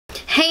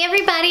Hey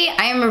everybody,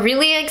 I am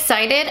really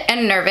excited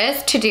and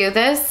nervous to do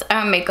this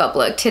makeup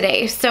look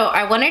today. So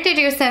I wanted to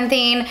do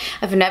something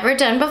I've never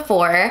done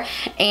before,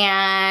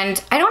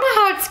 and I don't know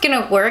how it's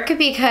gonna work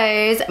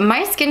because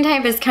my skin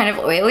type is kind of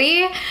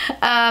oily,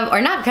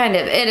 or not kind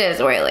of, it is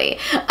oily.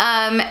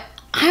 I'm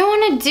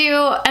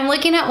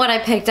looking at what I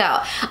picked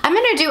out. I'm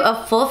gonna do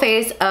a full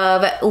face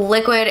of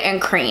liquid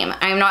and cream.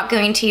 I'm not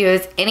going to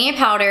use any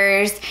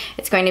powders.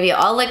 It's going to be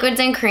all liquids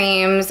and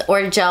creams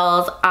or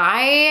gels.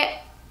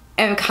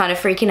 I'm kind of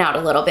freaking out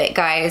a little bit,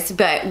 guys,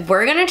 but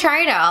we're gonna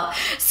try it out.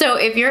 So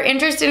if you're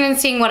interested in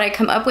seeing what I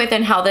come up with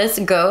and how this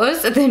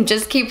goes, then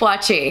just keep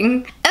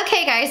watching.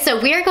 Okay guys,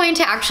 so we are going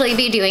to actually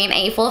be doing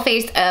a full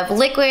face of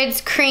liquids,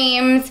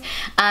 creams,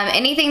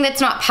 anything that's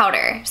not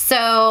powder.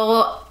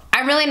 So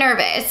I'm really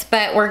nervous,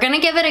 but we're gonna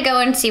give it a go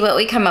and see what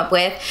we come up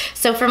with.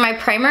 So for my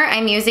primer,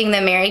 I'm using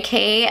the Mary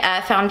Kay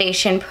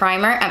foundation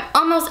primer. I'm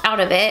almost out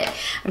of it.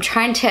 I'm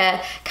trying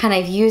to kind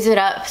of use it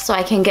up so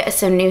I can get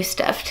some new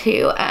stuff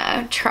to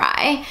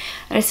try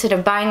instead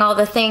of buying all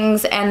the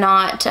things and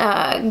not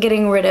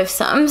getting rid of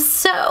some.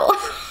 So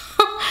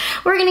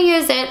we're gonna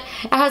use it.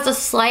 It has a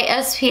slight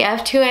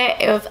SPF to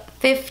it of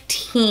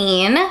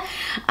 15.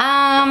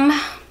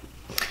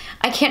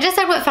 I can't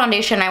decide what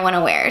foundation I want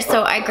to wear.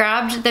 So I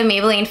grabbed the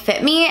Maybelline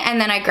Fit Me,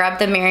 and then I grabbed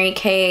the Mary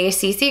Kay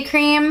CC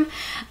cream.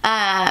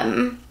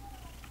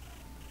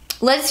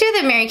 Let's do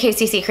the Mary Kay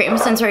CC cream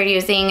since we're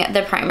using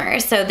the primer.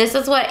 So this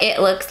is what it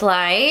looks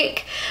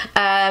like.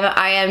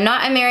 I am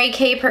not a Mary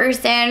Kay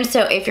person,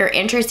 so if you're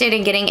interested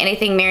in getting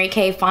anything Mary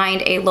Kay,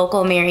 find a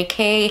local Mary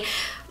Kay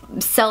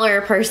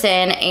seller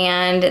person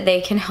and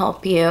they can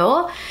help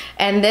you.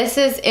 And this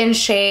is in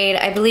shade,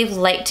 I believe,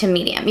 light to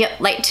medium. Yep,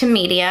 light to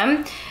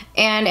medium.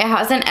 And it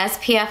has an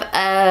SPF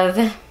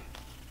of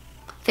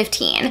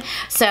 15.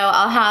 So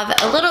I'll have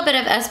a little bit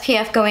of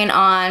SPF going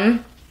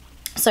on.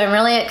 So I'm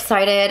really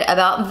excited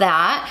about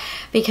that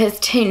because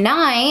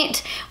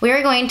tonight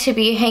we're going to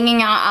be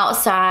hanging out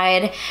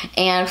outside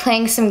and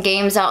playing some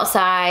games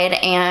outside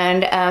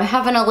and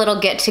having a little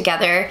get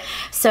together.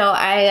 So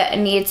I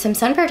need some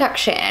sun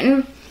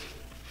protection.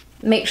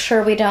 Make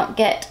sure we don't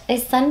get a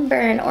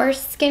sunburn or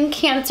skin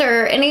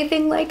cancer or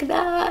anything like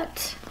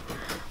that.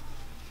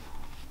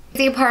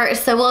 Easy part,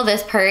 so will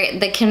this part,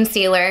 the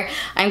concealer.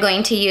 I'm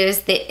going to use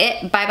the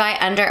It Bye Bye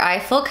Under Eye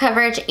Full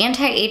Coverage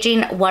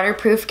Anti-Aging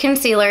Waterproof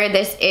Concealer.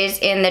 This is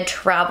in the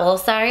travel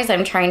size.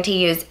 I'm trying to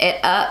use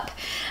it up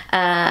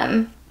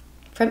from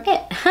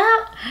It.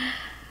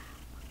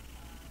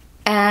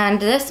 And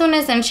this one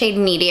is in shade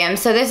medium.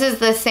 So this is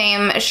the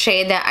same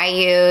shade that I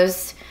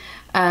use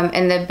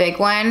in the big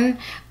one.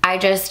 I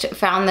just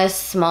found this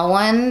small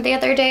one the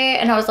other day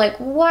and I was like,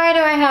 why do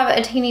I have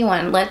a teeny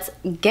one? Let's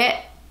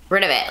get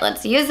rid of it.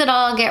 Let's use it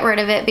all, get rid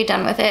of it, be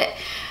done with it.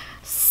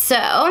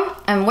 So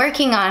I'm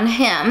working on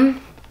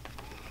him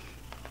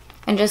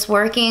and just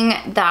working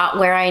that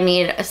where I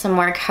need some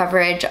more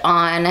coverage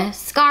on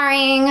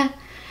scarring,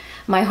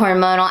 my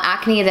hormonal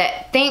acne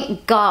that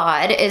thank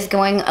God is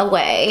going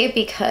away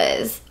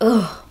because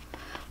it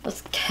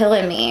was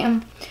killing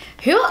me.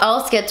 Who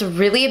else gets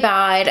really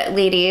bad,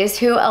 ladies,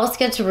 who else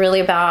gets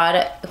really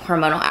bad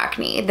hormonal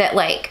acne that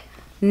like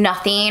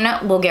nothing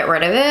will get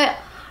rid of it?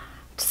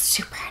 It's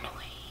super annoying.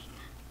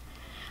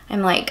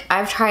 I'm like,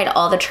 I've tried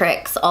all the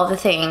tricks, all the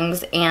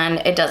things, and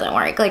it doesn't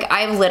work. Like,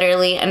 I've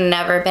literally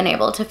never been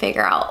able to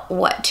figure out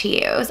what to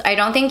use. I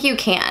don't think you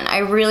can. I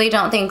really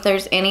don't think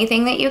there's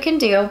anything that you can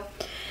do.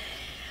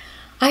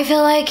 I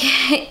feel like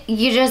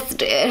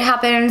it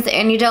happens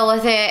and you deal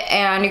with it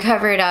and you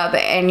cover it up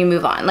and you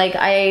move on. Like,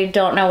 I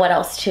don't know what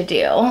else to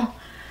do,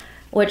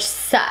 which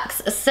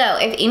sucks. So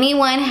if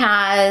anyone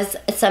has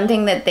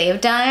something that they've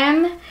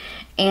done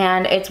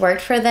and it's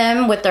worked for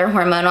them with their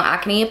hormonal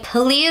acne,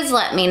 please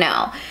let me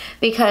know.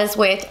 Because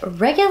with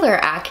regular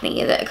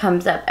acne that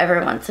comes up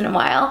every once in a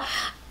while,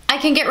 I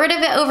can get rid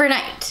of it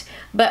overnight,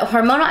 but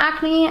hormonal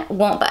acne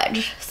won't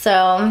budge.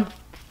 So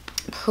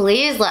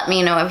please let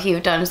me know if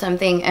you've done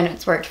something and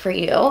it's worked for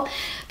you,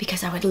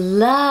 because I would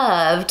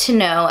love to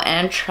know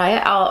and try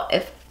it out.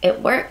 If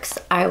it works,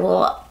 I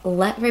will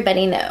let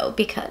everybody know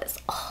because,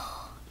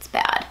 it's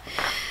bad.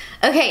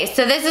 Okay,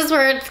 so this is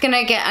where it's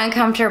gonna get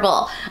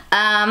uncomfortable.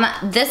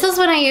 This is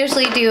when I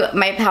usually do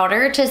my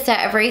powder to set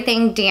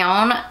everything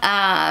down.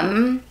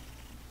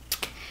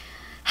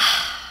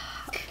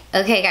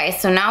 Okay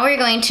guys, so now we're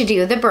going to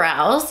do the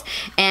brows,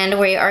 and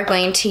we are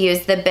going to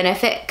use the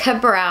Benefit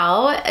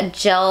Ka-Brow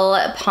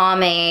Gel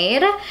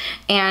Pomade,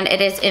 and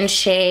it is in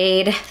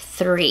shade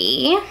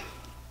 3.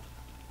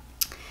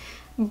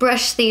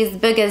 Brush these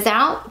boogers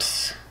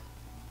out.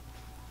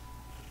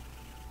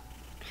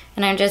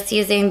 And I'm just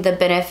using the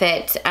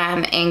Benefit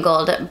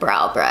angled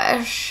brow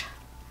brush.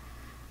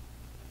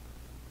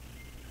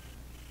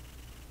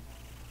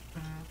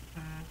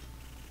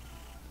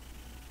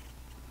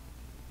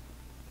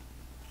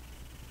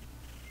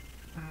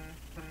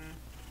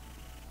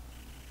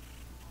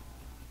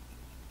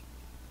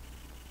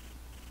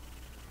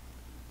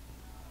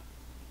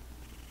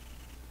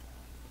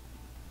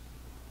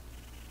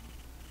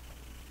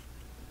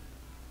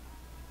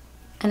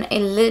 And a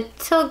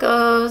little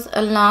goes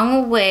a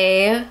long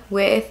way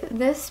with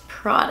this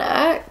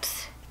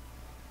product.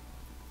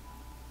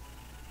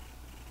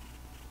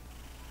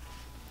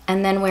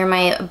 And then where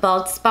my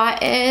bald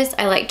spot is,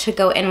 I like to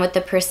go in with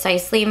the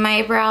Precisely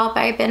My Brow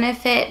by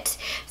Benefit.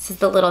 This is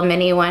the little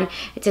mini one.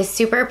 It's a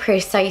super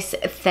precise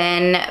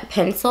thin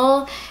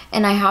pencil,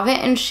 and I have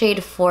it in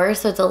shade 4,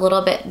 so it's a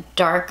little bit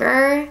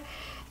darker.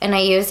 And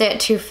I use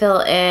it to fill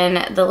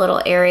in the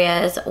little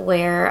areas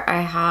where I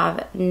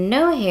have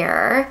no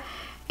hair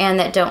and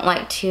that don't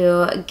like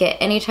to get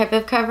any type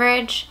of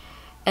coverage.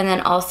 And then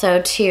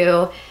also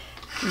to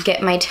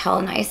get my tail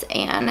nice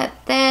and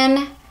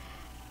thin.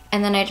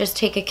 And then I just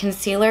take a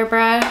concealer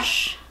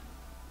brush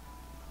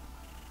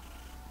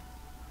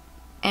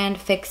and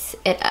fix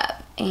it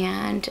up,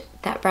 and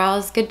that brow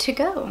is good to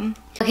go.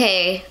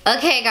 Okay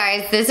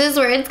guys, this is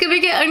where it's gonna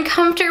get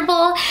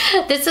uncomfortable.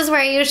 This is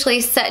where I usually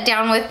set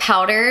down with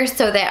powder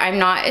so that I'm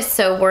not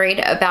so worried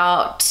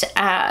about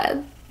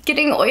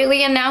getting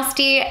oily and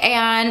nasty,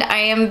 and I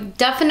am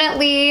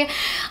definitely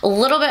a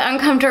little bit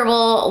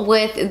uncomfortable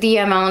with the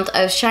amount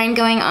of shine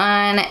going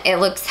on. It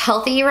looks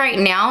healthy right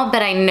now,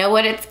 but I know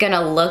what it's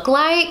gonna look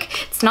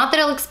like. It's not that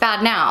it looks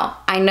bad now.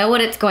 I know what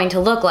it's going to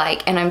look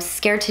like, and I'm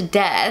scared to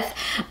death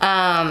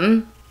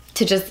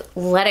to just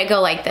let it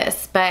go like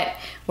this. But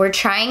we're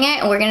trying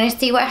it and we're gonna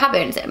see what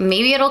happens.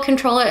 Maybe it'll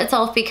control it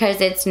itself because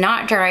it's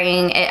not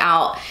drying it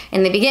out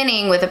in the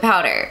beginning with a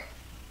powder.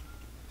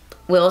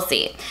 We'll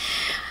see.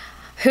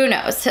 Who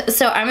knows?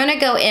 So I'm gonna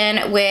go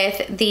in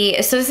with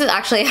the, so this is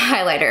actually a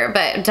highlighter,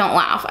 but don't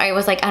laugh. I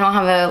was like, I don't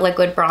have a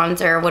liquid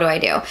bronzer, what do I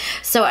do?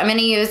 So I'm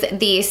gonna use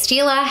the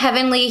Stila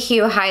Heavenly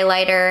Hue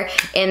highlighter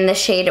in the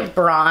shade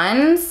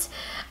Bronze.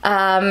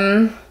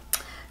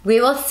 We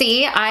will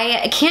see.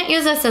 I can't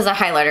use this as a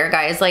highlighter,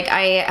 guys. Like,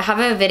 I have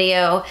a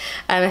video,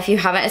 if you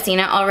haven't seen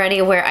it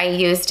already, where I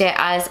used it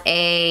as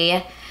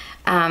a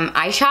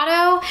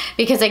eyeshadow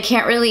because I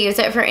can't really use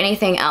it for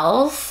anything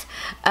else.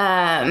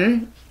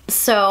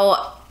 So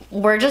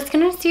we're just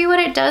gonna see what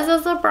it does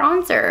as a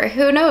bronzer.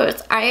 Who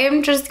knows? I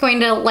am just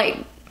going to like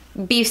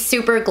be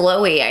super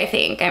glowy, I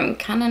think. I'm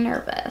kind of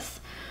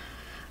nervous.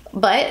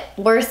 But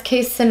worst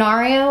case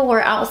scenario, we're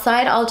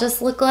outside, I'll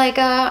just look like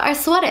I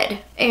sweated,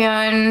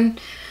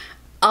 and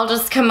I'll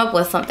just come up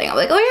with something. I'm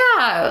like, oh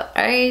yeah,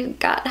 I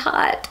got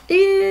hot.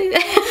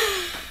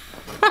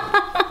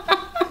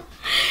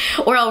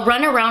 Or I'll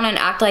run around and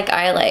act like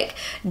I like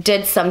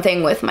did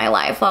something with my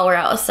life while we're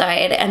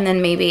outside, and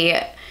then maybe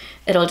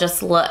it'll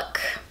just look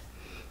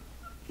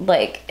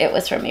like it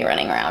was from me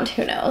running around.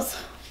 Who knows?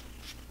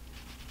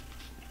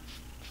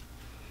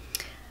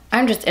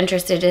 I'm just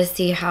interested to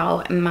see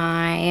how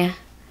my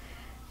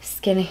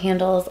skin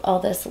handles all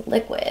this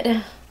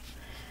liquid.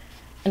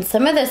 And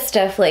some of this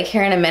stuff, like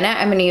here in a minute,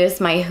 I'm gonna use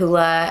my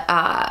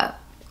Hoola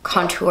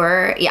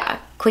contour,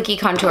 quickie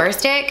contour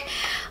stick.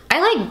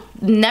 I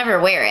like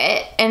never wear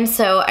it, and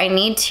so I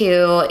need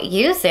to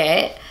use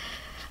it.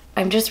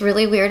 I'm just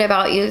really weird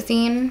about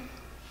using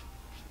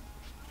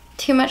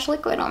too much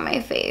liquid on my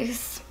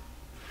face.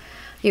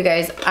 You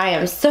guys, I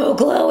am so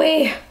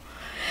glowy.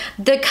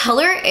 The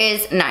color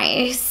is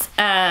nice,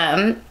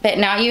 but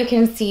now you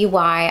can see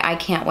why I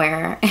can't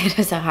wear it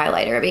as a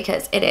highlighter,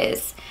 because it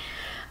is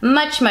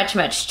much, much,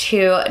 much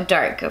too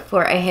dark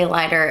for a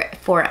highlighter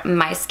for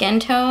my skin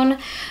tone,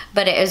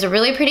 but it is a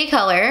really pretty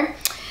color.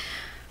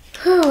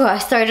 Whew,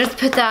 so I just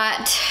put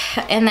that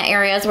in the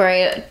areas where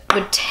I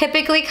would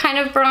typically kind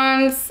of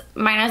bronze,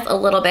 minus a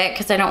little bit,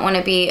 because I don't want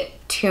to be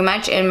too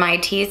much in my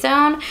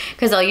T-zone,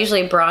 because I'll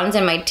usually bronze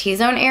in my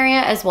T-zone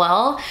area as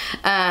well.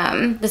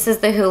 This is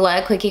the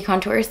Hoola Quickie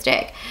Contour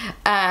Stick,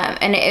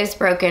 and it is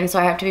broken, so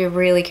I have to be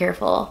really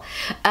careful.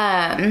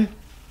 And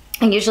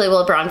usually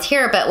we'll bronze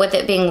here, but with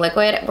it being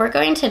liquid, we're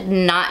going to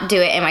not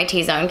do it in my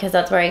T-zone, because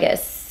that's where I get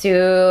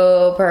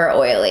super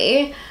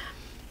oily.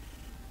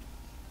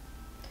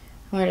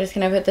 We're just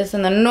gonna put this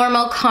in the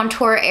normal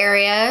contour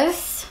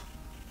areas.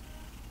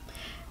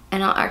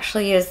 And I'll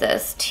actually use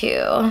this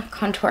to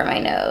contour my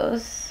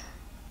nose.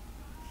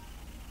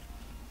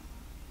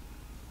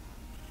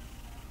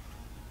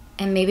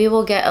 And maybe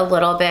we'll get a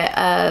little bit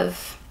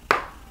of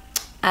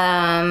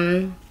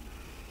cutting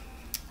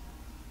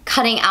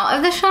out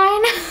of the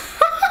shine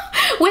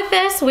with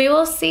this. We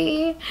will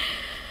see.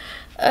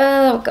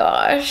 Oh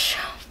gosh.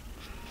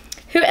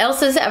 Who else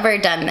has ever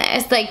done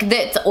this? Like,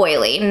 that's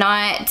oily,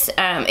 not,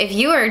 if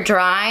you are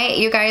dry,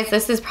 you guys,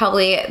 this is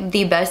probably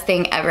the best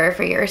thing ever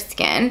for your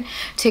skin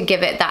to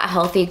give it that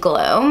healthy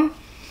glow.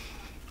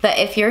 But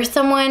if you're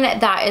someone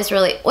that is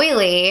really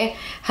oily,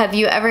 have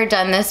you ever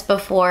done this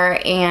before?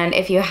 And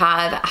if you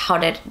have, how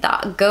did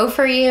that go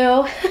for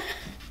you?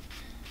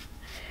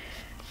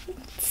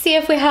 See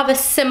if we have a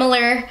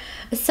similar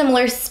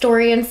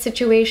story and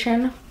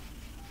situation.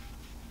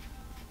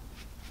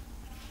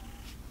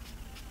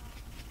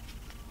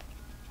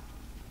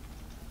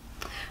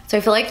 So I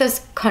feel like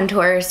this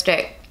contour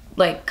stick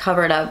like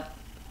covered up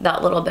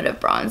that little bit of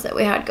bronze that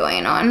we had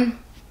going on.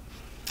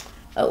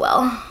 Oh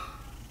well.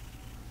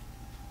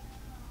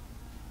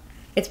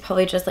 It's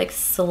probably just like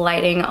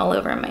sliding all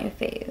over my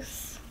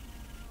face.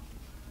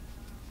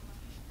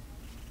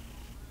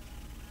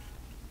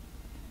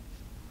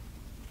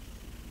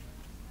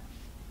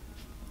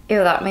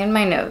 Ew, that made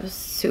my nose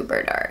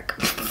super dark.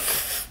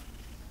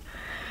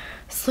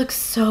 This looks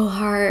so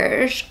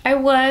harsh.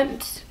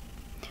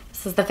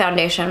 This is the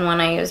foundation one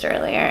I used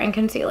earlier and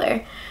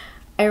concealer.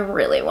 I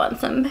really want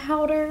some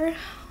powder.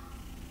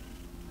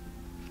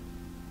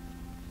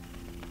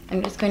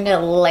 I'm just going to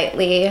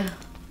lightly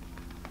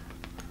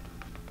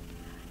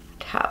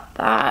tap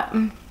that.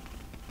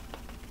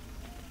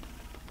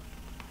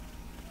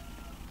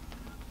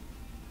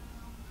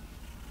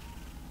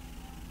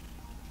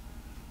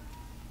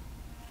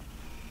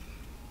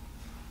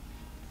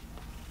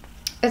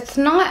 It's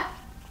not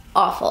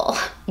awful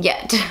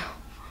yet.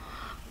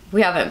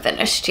 We haven't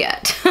finished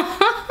yet.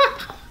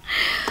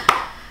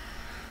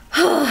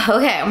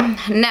 Okay,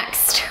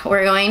 next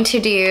we're going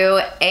to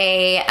do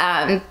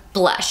a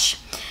blush.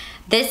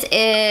 This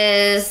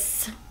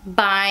is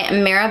by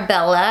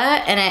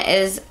Mirabella and it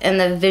is in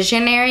the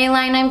Visionary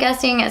line, I'm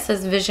guessing. It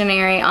says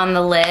Visionary on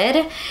the lid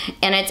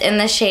and it's in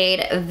the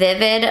shade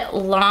Vivid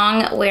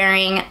Long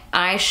Wearing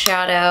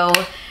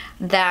Eyeshadow.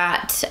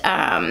 That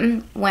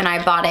when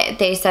I bought it,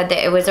 they said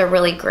that it was a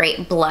really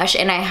great blush,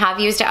 and I have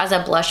used it as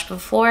a blush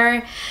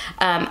before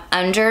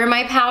under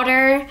my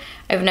powder.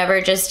 I've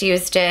never just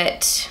used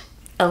it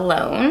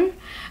alone.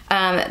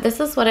 This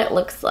is what it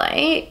looks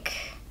like.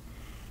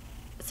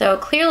 So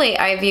clearly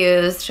I've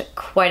used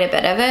quite a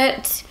bit of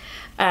it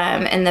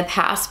in the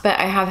past, but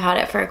I have had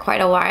it for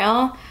quite a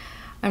while.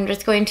 I'm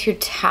just going to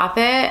tap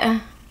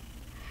it.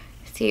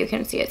 So you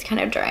can see it's kind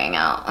of drying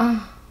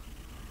out.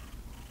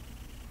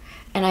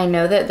 And I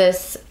know that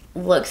this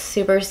looks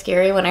super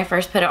scary when I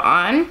first put it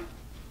on.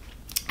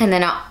 And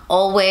then it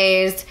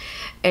always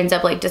ends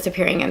up like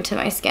disappearing into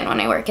my skin when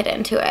I work it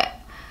into it.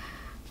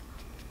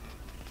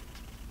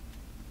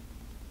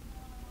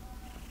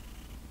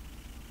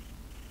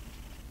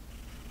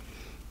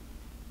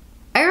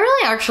 I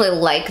really actually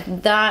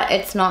like that.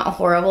 It's not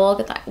horrible.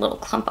 Get that little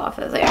clump off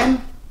of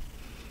there.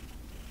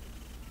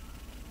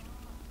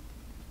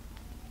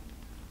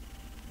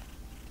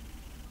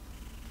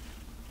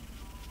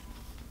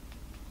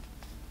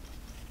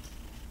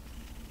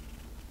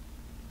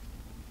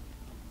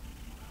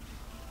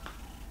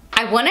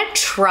 I want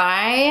to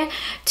try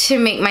to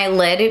make my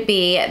lid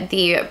be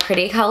the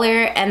pretty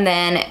color and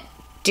then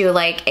do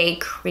like a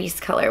crease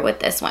color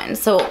with this one.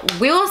 So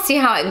we will see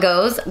how it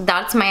goes.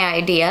 That's my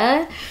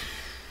idea.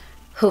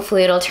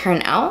 Hopefully it'll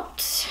turn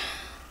out.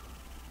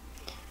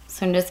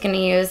 So I'm just gonna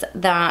use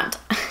that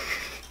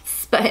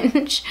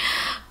sponge.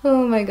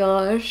 Oh my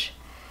gosh.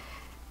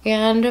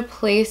 And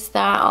place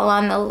that all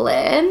on the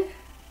lid.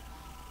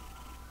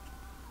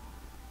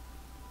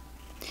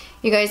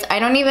 You guys, I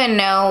don't even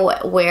know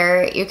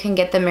where you can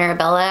get the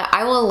Mirabella.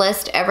 I will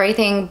list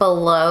everything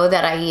below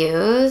that I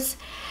use.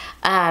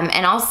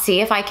 And I'll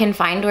see if I can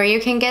find where you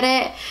can get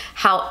it.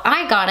 How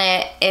I got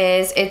it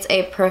is it's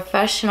a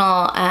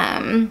professional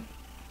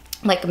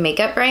like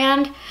makeup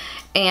brand,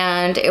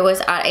 and it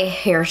was at a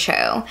hair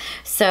show.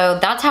 So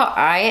that's how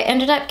I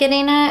ended up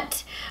getting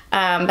it.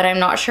 But I'm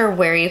not sure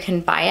where you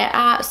can buy it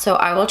at. So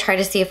I will try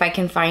to see if I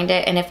can find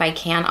it, and if I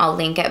can, I'll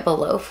link it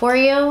below for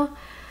you.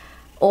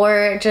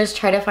 Or just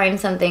try to find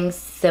something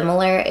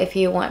similar if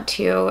you want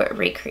to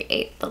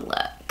recreate the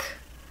look.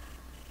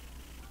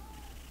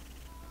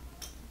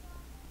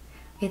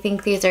 I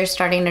think these are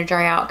starting to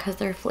dry out because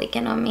they're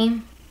flaking on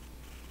me.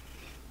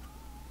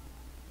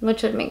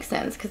 Which would make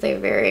sense because I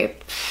very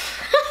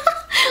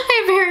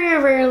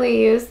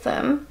rarely use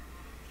them.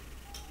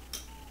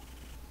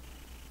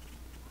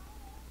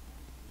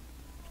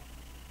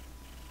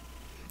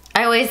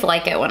 I always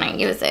like it when I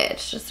use it.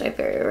 It's just I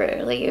very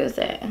rarely use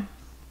it.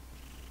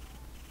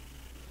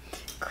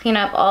 Clean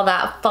up all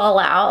that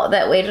fallout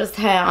that we just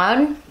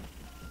had.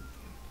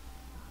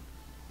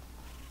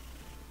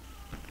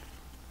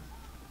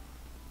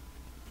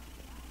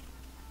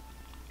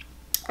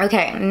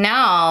 Okay,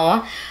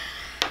 now,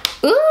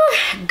 ooh,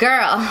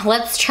 girl,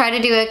 let's try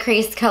to do a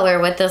crease color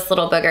with this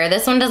little booger.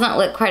 This one doesn't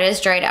look quite as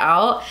dried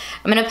out.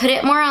 I'm gonna put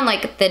it more on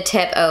like the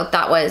tip. Oh,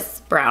 that was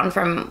brown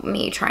from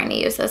me trying to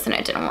use this and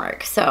it didn't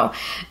work. So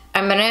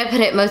I'm gonna put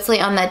it mostly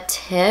on the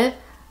tip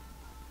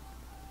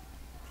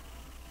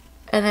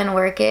and then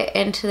work it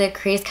into the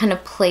crease, kind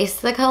of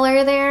place the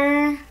color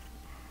there.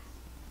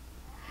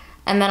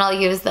 And then I'll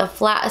use the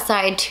flat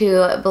side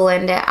to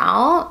blend it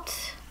out.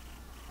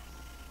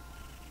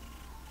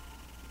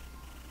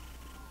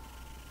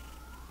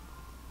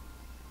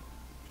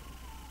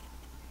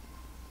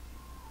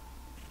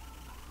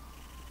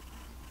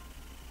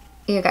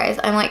 You guys,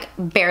 I'm like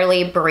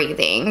barely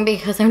breathing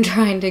because I'm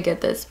trying to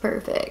get this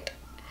perfect.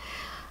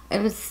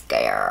 I'm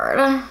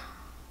scared.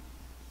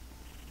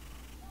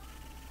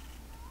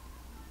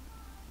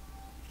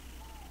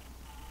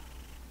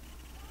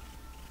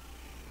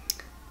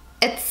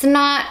 It's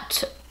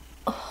not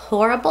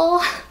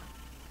horrible.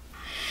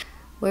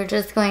 We're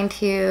just going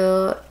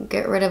to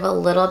get rid of a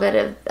little bit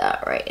of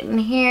that right in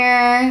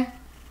here.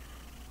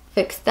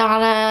 Fix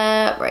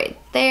that up right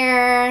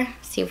there.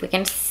 See if we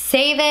can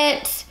save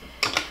it.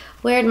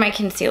 Where'd my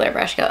concealer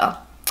brush go?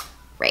 Oh,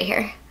 right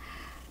here.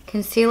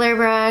 Concealer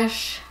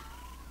brush.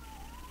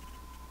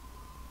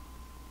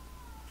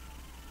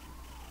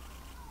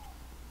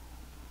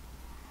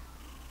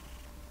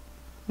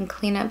 And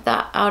clean up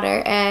that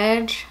outer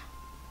edge.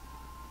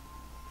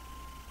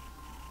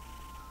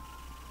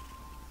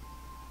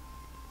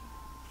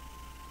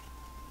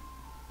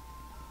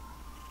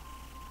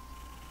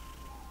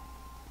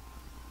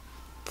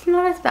 It's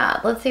not as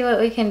bad. Let's see what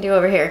we can do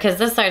over here, because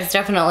this side's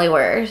definitely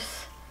worse.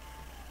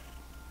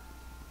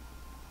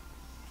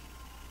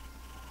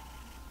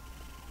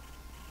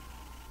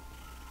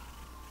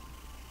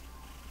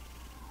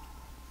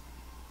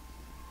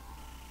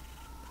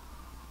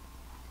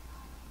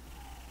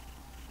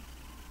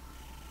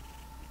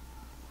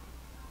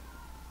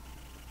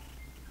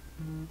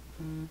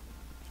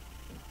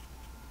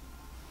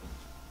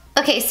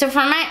 Okay, so for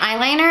my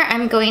eyeliner,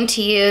 I'm going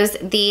to use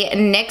the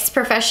NYX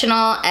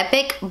Professional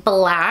Epic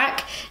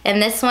Black,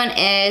 and this one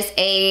is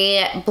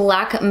a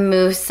black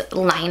mousse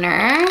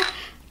liner.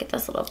 Get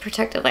this little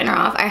protective liner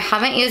off. I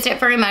haven't used it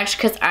very much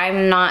because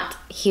I'm not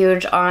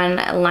huge on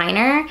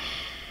liner.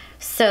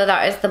 So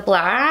that is the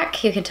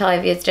black. You can tell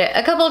I've used it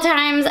a couple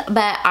times,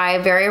 but I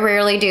very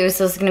rarely do,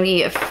 so it's gonna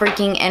be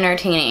freaking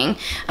entertaining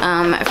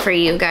for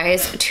you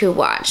guys to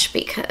watch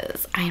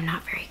because I am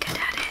not very good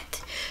at it.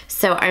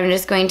 So I'm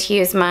just going to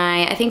use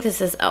my, I think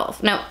this is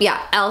e.l.f. No,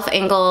 yeah, e.l.f.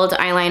 angled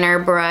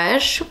eyeliner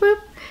brush. Whoop,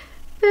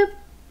 whoop,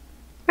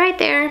 right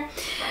there.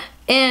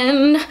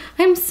 And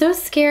I'm so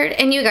scared.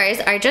 And you guys,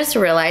 I just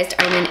realized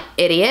I'm an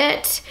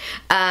idiot.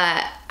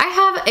 I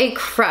have a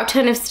crap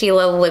ton of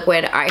Stila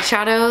liquid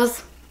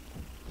eyeshadows.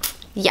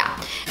 Yeah,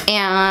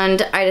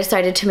 and I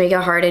decided to make it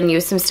hard and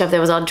use some stuff that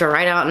was all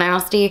dried out and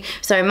nasty.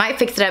 So I might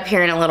fix it up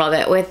here in a little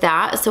bit with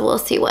that. So we'll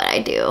see what I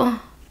do.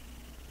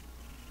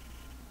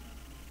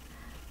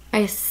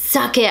 I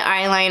suck at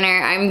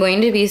eyeliner. I'm going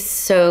to be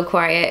so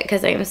quiet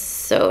because I'm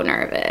so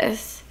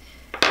nervous.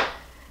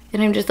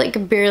 And I'm just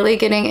like barely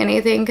getting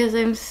anything because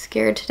I'm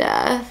scared to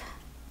death.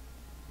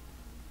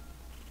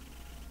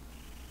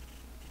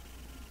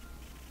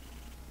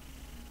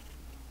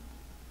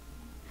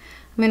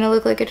 I'm gonna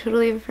look like a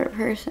totally different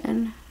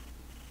person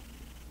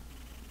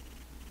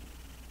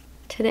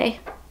today.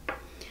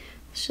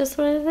 It's just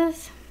what it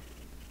is.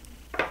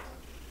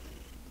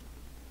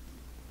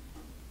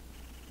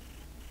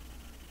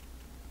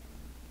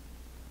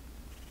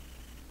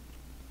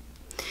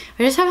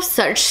 I just have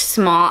such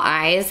small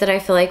eyes that I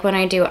feel like when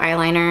I do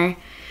eyeliner,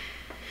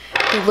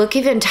 they look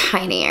even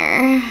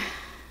tinier.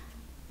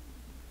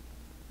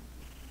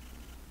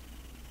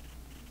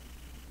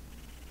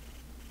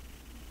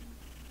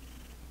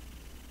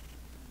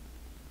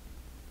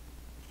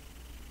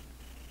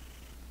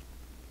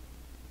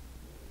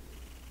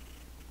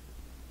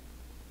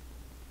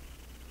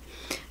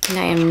 And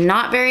I am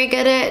not very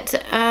good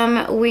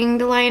at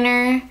winged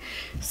liner,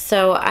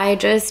 so I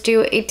just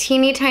do a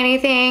teeny tiny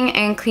thing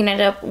and clean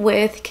it up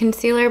with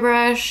concealer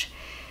brush,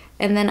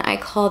 and then I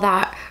call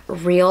that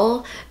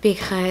real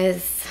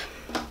because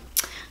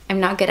I'm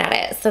not good at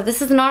it. So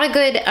this is not a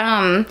good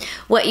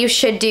what you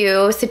should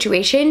do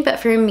situation, but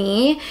for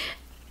me,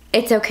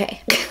 it's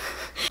okay.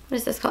 What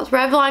is this called?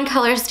 Revlon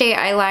Color Stay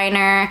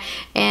Eyeliner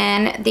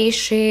in the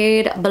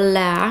shade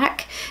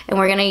Black, and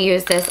we're gonna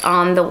use this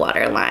on the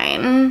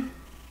waterline.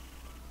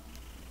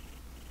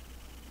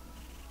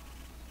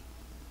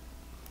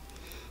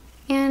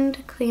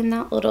 And clean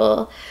that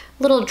little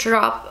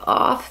drop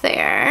off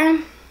there.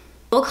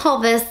 We'll call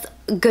this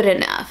good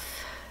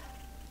enough.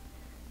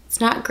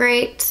 It's not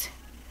great,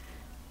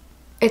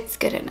 it's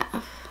good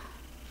enough.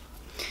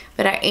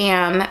 But I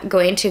am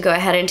going to go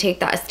ahead and take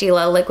that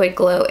Stila Liquid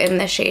Glow in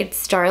the shade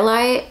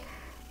Starlight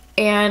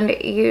and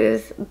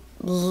use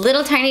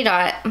little tiny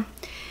dot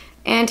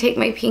and take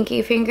my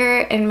pinky finger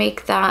and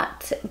make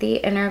that the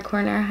inner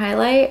corner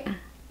highlight.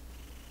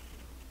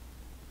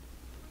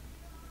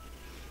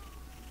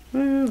 A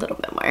little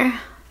bit more.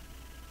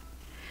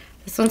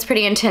 This one's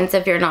pretty intense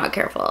if you're not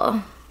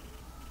careful.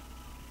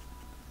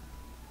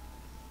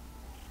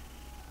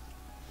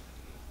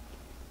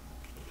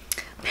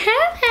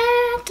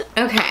 Perfect.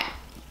 Okay.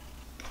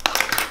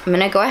 I'm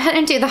gonna go ahead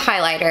and do the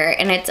highlighter,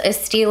 and it's a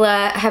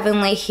Stila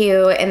Heavenly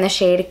Hue in the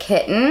shade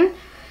Kitten.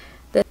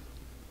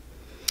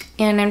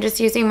 And I'm just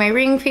using my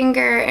ring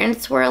finger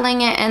and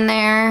swirling it in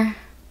there,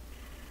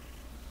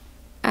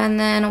 and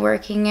then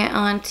working it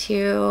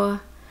onto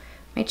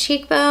my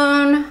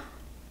cheekbone.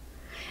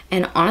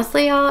 And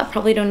honestly, y'all, I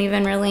probably don't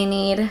even really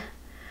need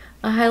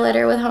a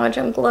highlighter with how much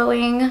I'm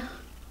glowing.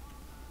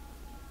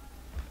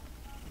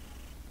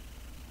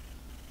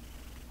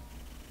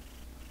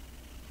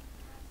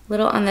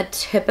 Little on the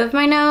tip of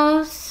my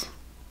nose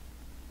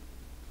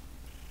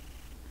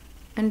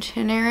and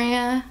chin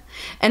area.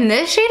 And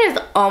this shade is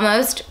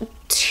almost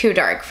too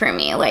dark for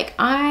me. Like,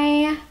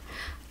 I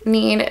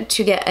need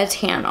to get a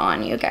tan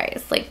on, you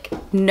guys. Like,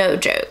 no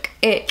joke.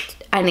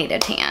 I need a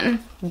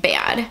tan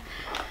bad.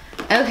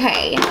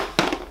 Okay,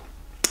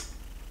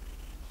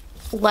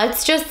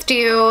 let's just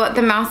do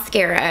the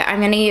mascara.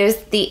 I'm gonna use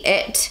the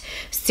It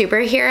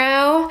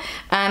Superhero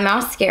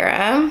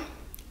mascara,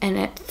 and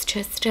it's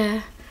just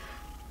a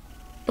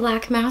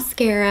black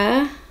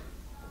mascara.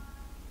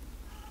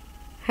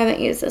 Haven't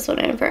used this one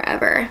in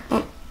forever.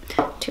 Oh,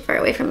 too far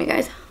away from you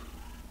guys.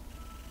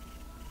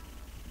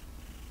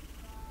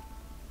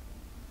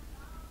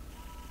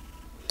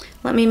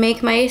 Let me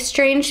make my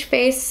strange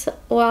face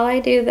while I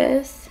do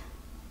this.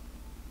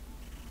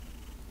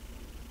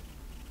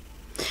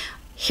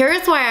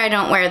 Here's why I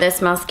don't wear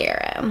this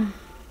mascara.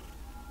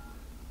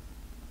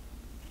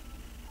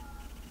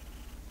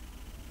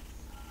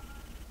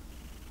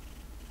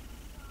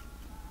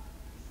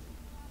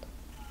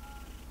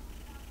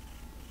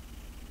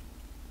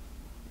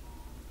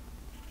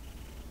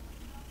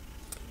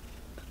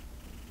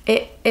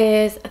 It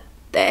is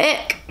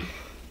thick.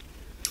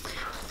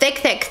 Thick,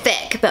 thick,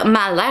 thick, but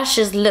my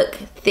lashes look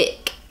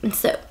thick. And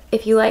so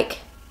if you like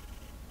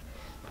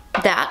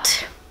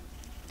that,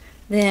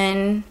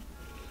 then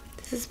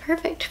this is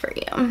perfect for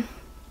you.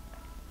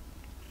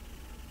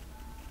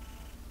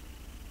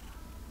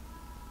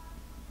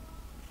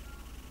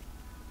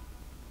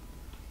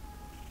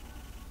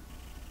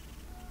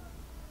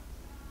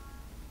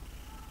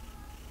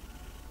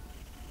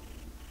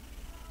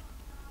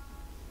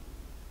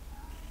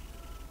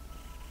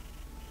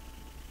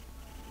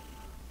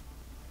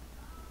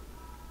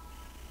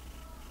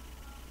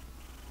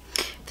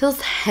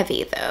 Feels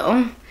heavy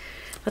though.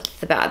 That's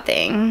the bad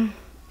thing.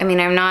 I mean,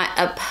 I'm not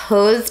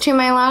opposed to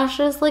my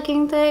lashes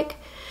looking thick,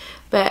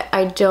 but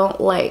I don't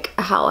like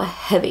how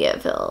heavy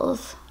it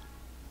feels.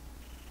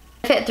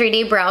 Fit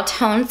 3D brow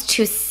tones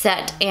to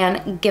set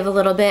and give a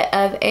little bit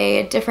of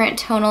a different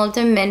tonal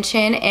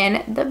dimension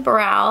in the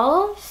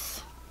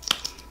brows.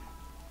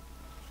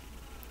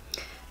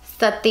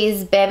 Set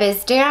these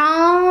babies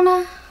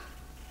down.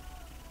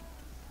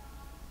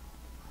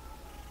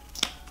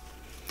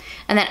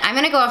 And then I'm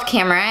gonna go off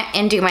camera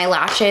and do my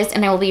lashes,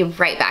 and I will be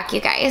right back, you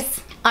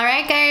guys. All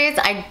right, guys,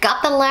 I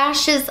got the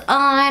lashes on.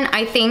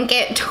 I think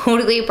it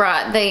totally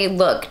brought the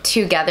look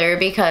together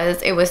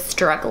because it was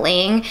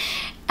struggling.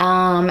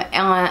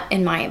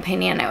 In my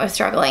opinion, I was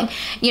struggling.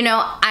 You know,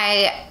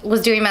 I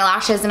was doing my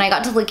lashes and I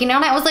got to looking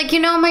down. I was like, you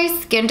know, my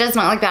skin does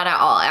not look bad at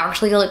all. It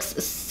actually looks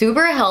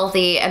super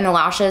healthy, and the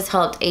lashes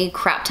helped a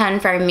crap ton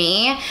for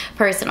me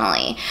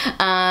personally.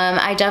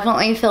 I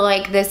definitely feel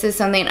like this is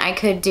something I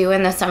could do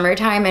in the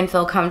summertime and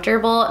feel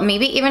comfortable.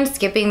 Maybe even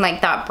skipping like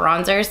that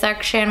bronzer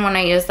section when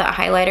I use that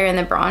highlighter in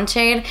the bronze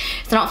shade.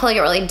 So I don't feel like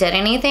it really did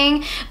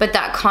anything, but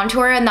that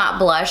contour and that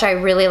blush I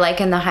really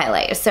like in the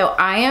highlight. So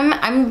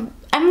I'm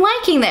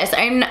liking this.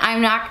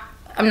 I'm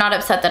not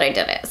upset that I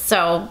did it.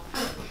 So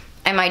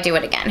I might do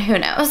it again. Who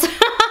knows?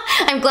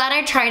 I'm glad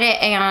I tried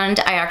it and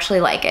I actually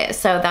like it.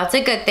 So that's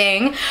a good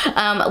thing.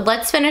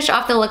 Let's finish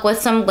off the look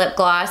with some lip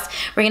gloss.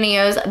 We're gonna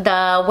use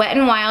the Wet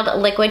n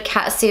Wild Liquid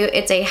Catsuit.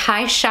 It's a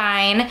high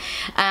shine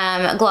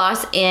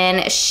gloss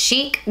in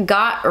Chic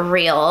Got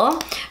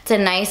Real. It's a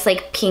nice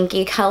like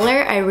pinky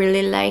color. I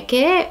really like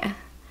it.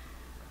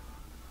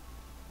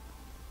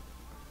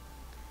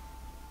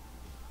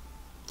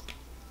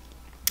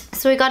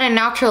 So we got a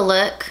natural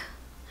look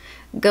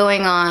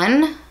going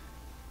on.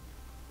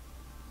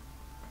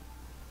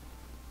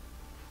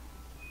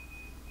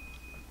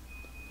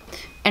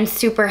 And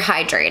super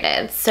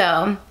hydrated.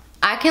 So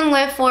I can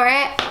live for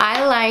it.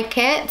 I like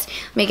it.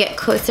 Let me get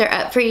closer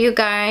up for you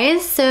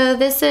guys. So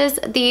this is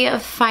the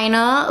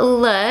final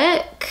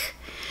look.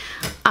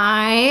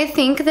 I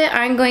think that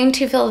I'm going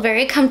to feel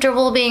very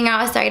comfortable being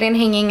outside and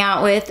hanging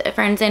out with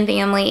friends and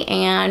family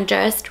and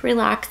just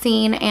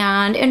relaxing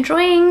and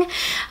enjoying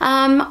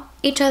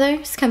each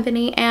other's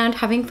company and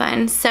having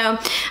fun. So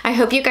I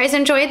hope you guys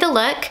enjoyed the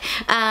look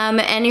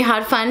and you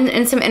had fun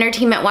and some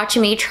entertainment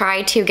watching me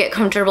try to get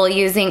comfortable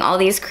using all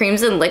these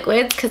creams and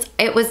liquids, because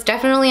it was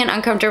definitely an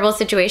uncomfortable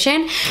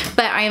situation,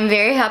 but I am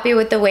very happy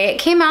with the way it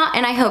came out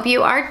and I hope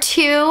you are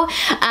too.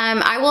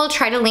 I will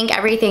try to link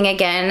everything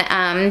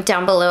again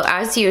down below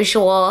as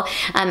usual,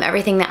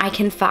 everything that I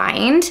can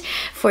find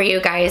for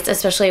you guys,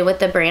 especially with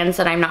the brands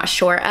that I'm not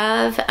sure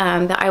of,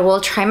 but I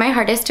will try my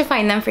hardest to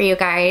find them for you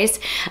guys.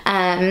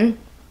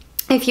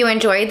 If you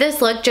enjoyed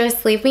this look,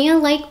 just leave me a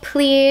like,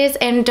 please.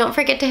 And don't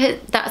forget to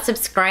hit that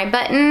subscribe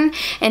button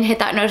and hit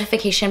that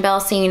notification bell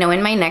so you know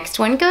when my next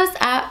one goes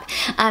up.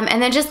 And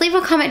then just leave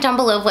a comment down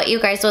below of what you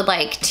guys would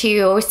like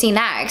to see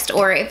next,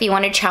 or if you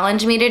want to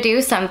challenge me to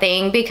do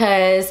something,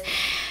 because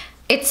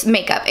it's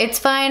makeup. It's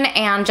fun,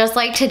 and just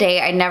like today,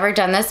 I'd never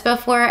done this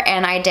before,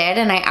 and I did,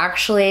 and I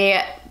actually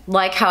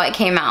like how it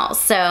came out.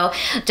 So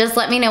just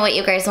let me know what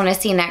you guys want to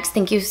see next.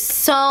 Thank you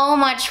so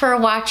much for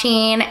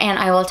watching, and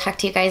I will talk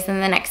to you guys in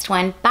the next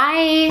one.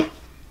 Bye!